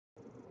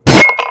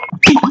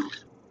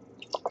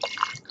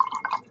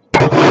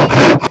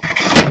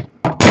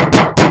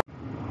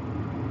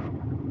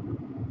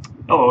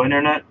Hello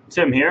Internet,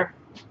 Tim here.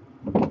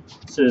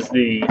 This is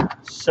the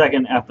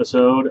second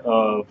episode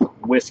of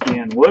Whiskey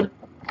and Wood.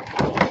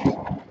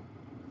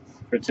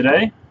 For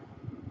today, I'm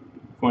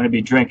going to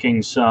be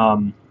drinking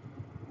some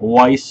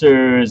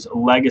Weisser's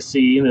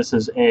Legacy. This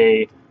is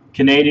a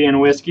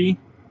Canadian whiskey,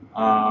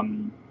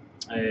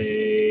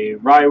 a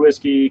rye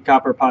whiskey,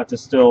 copper pot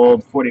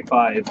distilled,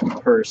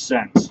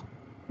 45%.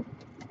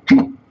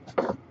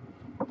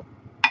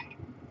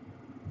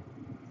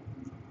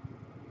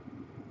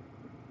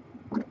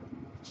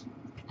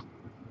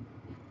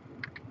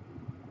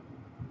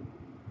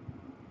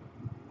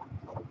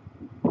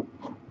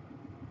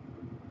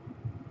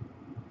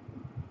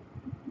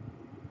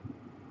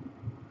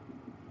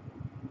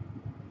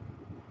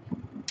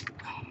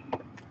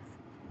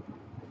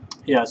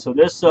 Yeah, so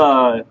this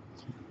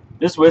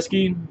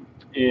whiskey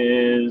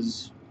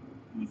is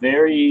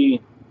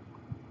it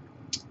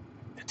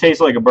tastes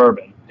like a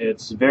bourbon.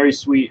 It's very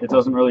sweet. It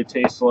doesn't really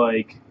taste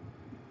like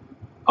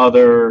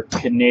other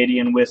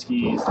Canadian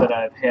whiskeys that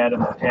I've had in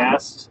the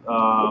past.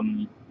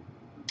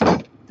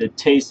 The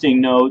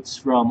tasting notes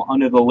from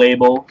under the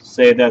label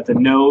say that the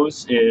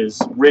nose is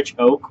rich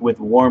oak with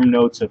warm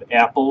notes of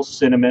apple,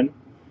 cinnamon,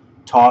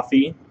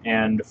 toffee,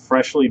 and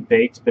freshly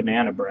baked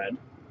banana bread.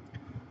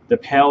 The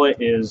palate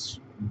is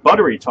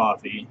buttery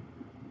toffee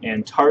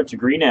and tart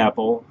green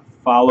apple,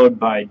 followed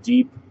by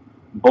deep,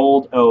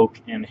 bold oak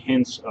and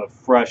hints of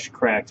fresh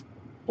cracked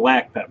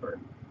black pepper.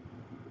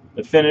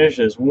 The finish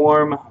is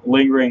warm,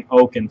 lingering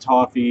oak and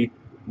toffee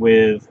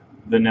with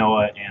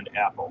vanilla and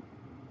apple.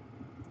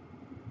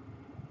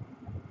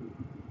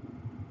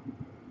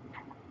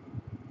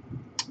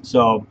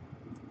 So,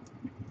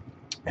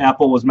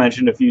 apple was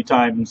mentioned a few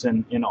times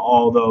in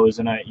all those,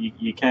 and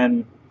you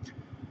can,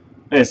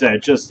 like I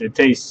said, it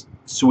tastes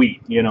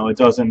sweet. You know, it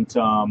doesn't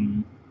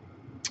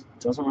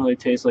really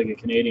taste like a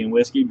Canadian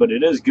whiskey, but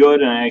it is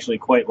good, and I actually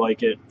quite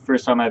like it.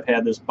 First time I've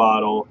had this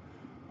bottle,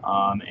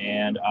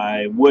 and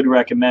I would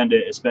recommend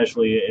it,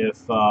 especially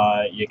if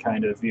you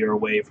kind of veer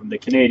away from the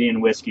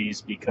Canadian whiskeys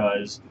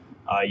because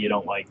you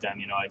don't like them.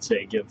 You know, I'd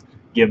say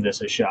give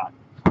this a shot.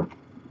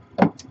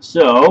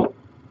 So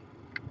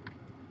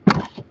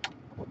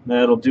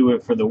that'll do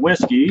it for the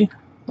whiskey.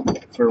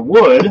 For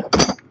wood,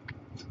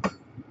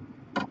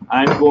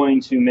 I'm going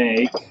to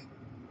make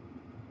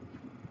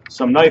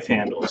some knife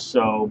handles.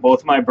 So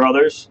both my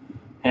brothers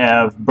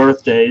have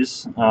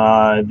birthdays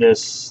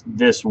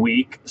this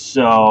week.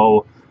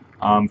 So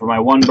for my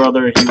one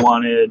brother, he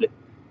wanted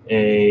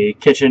a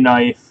kitchen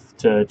knife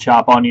to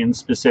chop onions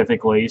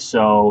specifically.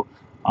 So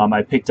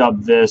I picked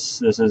up this.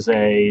 This is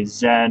a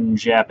Zen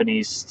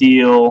Japanese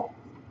steel,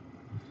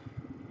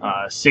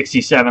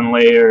 67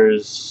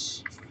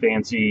 layers,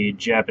 fancy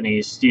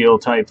Japanese steel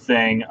type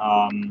thing.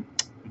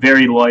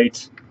 Very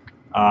light.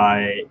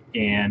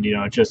 And you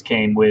know, it just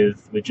came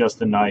with just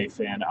the knife,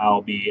 and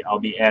I'll be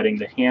adding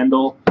the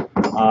handle,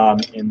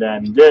 and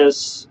then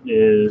this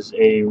is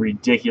a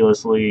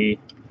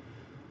ridiculously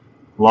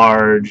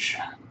large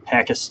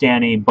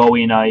Pakistani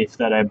Bowie knife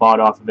that I bought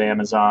off of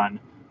Amazon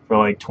for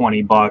like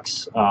 20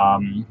 bucks,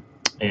 and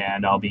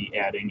I'll be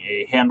adding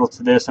a handle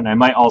to this, and I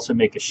might also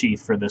make a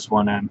sheath for this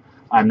one.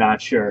 I'm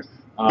not sure.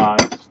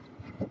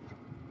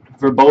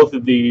 For both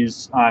of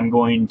these, I'm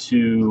going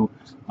to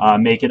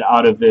make it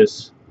out of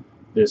this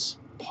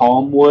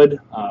palm wood,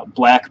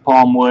 black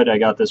palm wood. I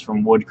got this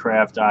from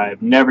Woodcraft.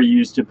 I've never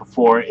used it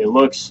before. It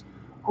looks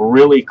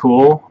really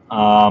cool.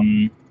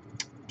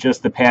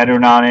 Just the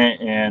pattern on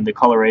it and the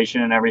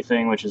coloration and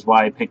everything, which is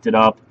why I picked it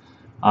up.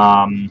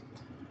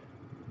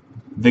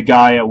 The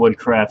guy at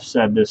Woodcraft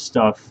said this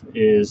stuff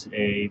is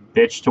a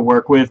bitch to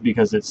work with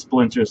because it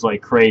splinters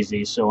like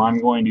crazy. So I'm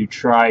going to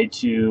try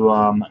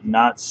to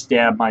not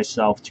stab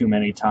myself too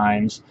many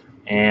times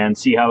and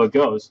see how it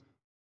goes.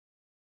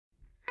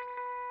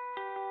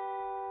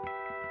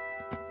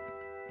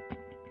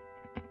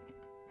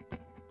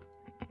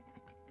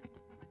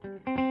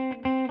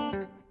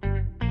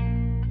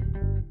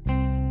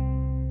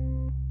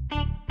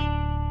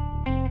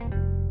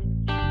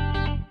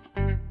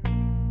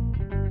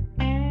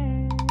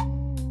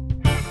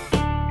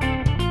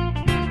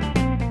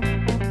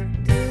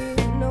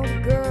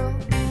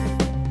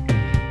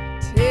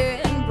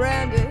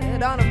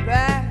 On her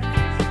back,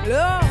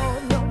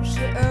 Lord knows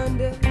she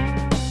earned it.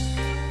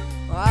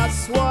 I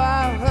swore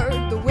I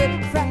heard the whip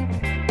crack.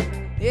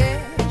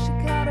 Yeah, she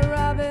caught a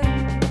robin,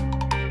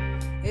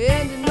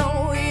 and you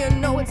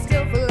know it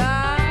still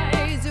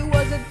flies. It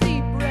was a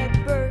deep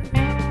red bird,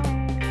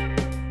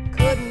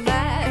 couldn't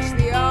match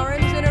the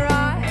orange in her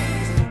eyes.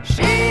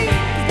 She's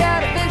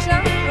got a fish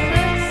on her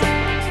wrist,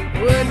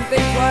 wouldn't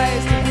think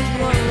twice to put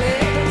you on the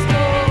list.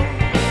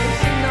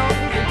 She knows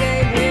the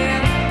game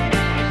here.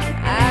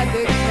 I'd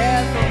be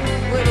careful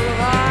with a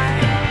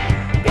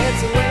lie.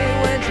 Gets away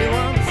when she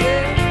wants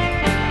it.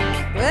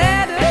 Well,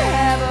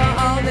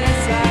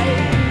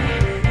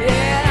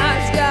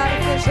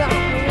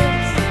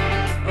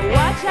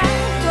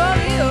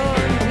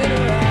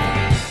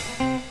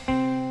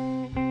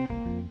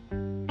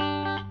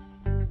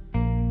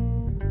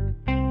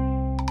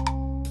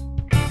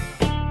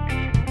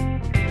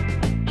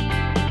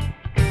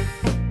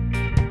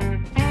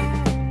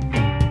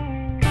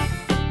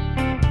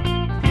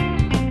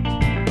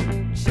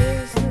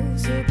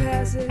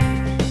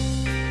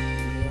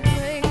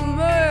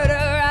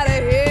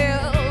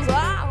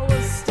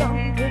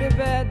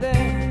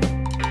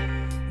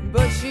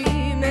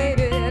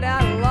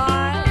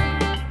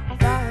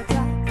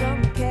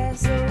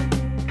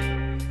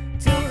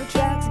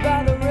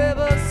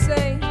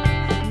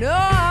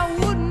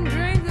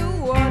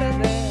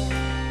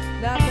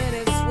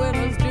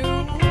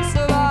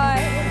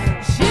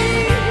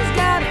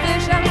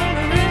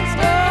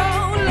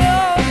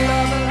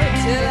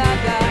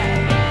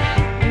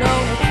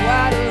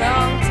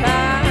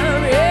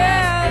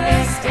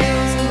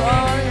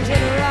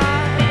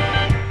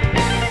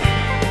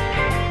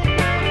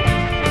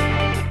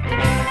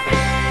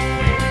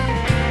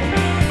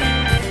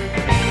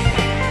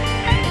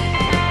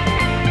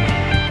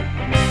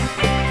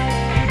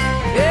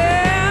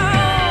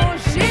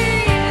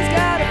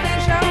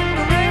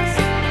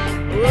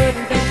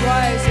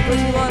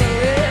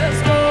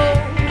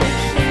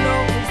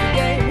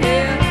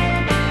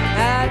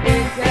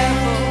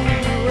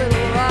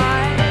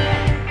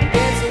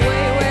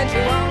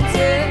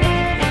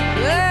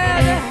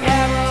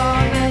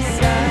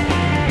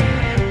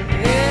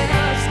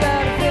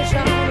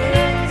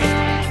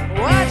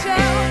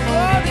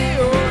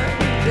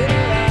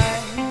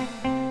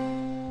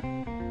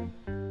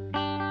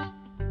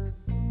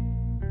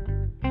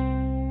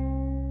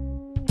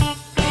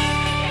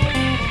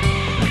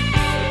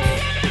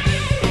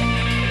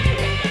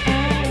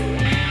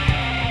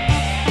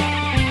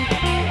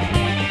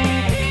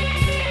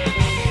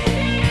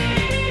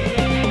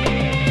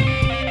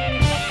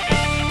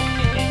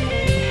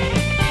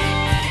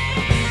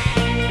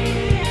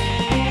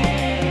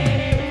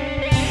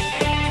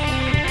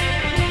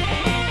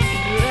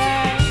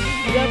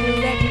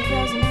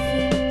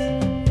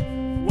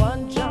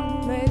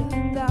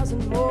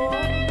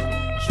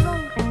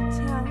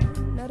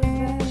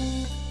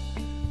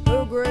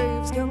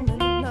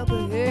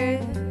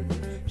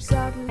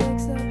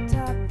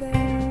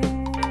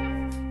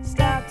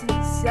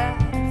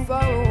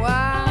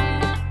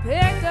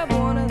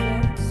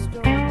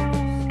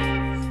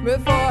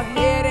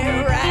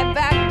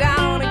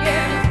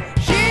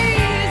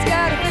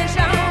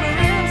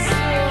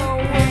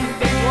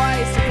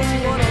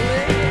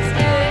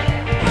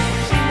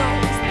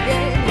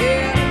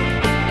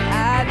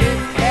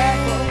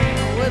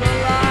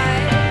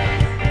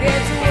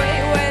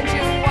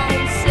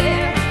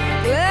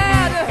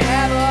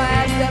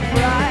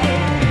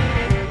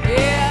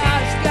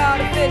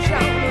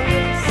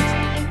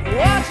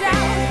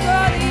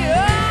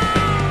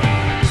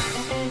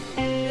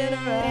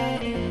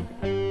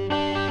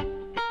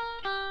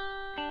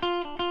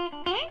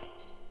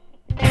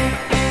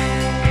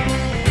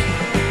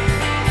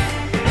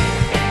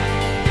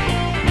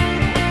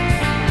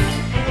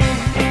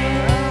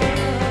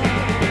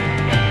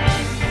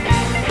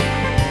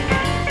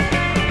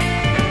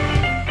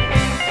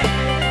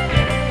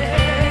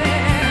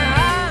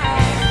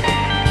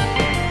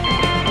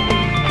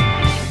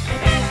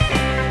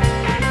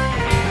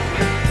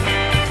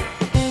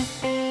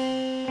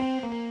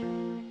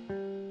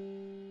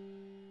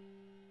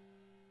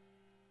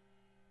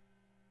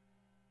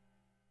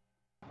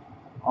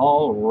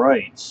 All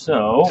right,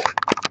 so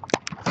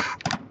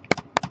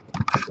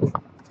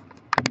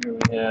here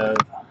we have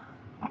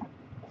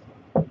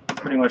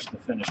pretty much the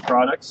finished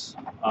products.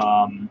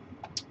 Yeah,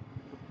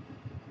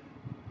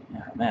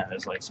 man,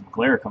 there's like some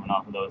glare coming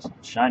off of those.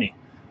 It's shiny.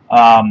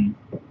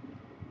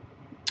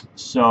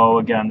 So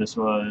again, this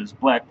was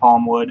black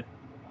palm wood.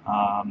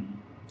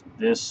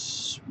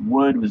 This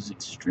wood was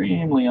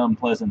extremely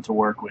unpleasant to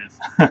work with.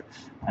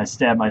 I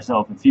stabbed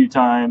myself a few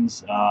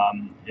times.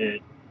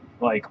 It,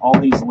 like, all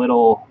these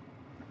little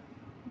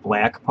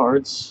black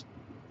parts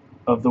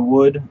of the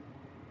wood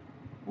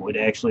would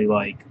actually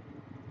like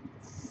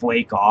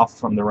flake off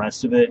from the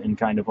rest of it and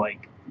kind of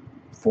like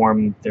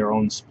form their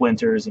own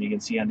splinters, and you can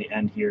see on the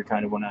end here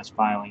kind of when I was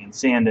filing and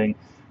sanding,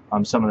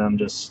 some of them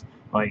just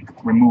like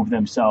remove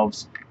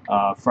themselves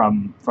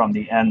from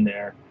the end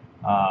there.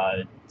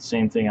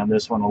 Same thing on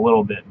this one a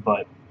little bit,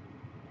 but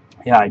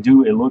yeah, it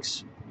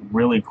looks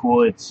really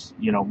cool. It's,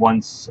 you know,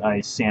 once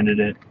I sanded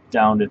it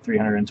down to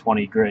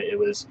 320 grit, it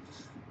was,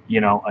 you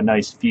know, a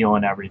nice feel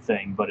and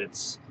everything, but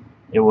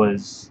it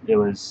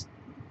was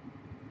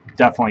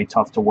definitely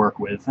tough to work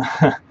with.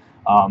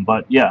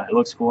 But yeah, it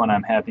looks cool, and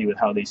I'm happy with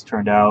how these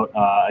turned out.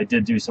 I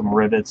did do some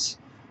rivets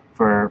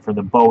for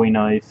the Bowie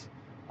knife,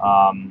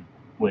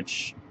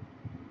 which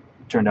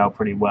turned out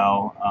pretty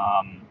well.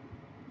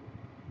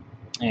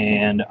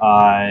 And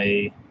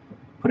I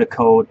put a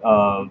coat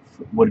of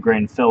wood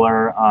grain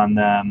filler on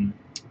them,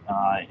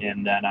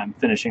 and then I'm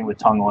finishing with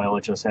tung oil.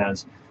 It just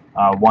has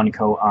one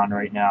coat on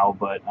right now,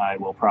 but I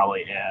will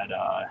probably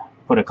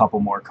put a couple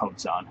more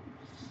coats on.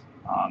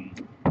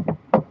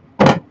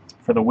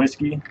 For the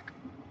whiskey,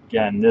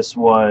 again, this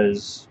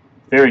was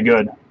very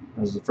good.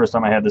 This is the first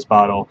time I had this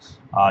bottle.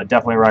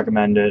 Definitely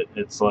recommend it.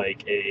 It's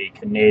like a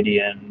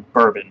Canadian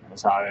bourbon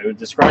is how I would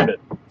describe it.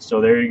 So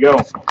there you go.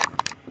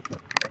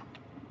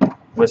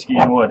 Whiskey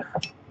and wood.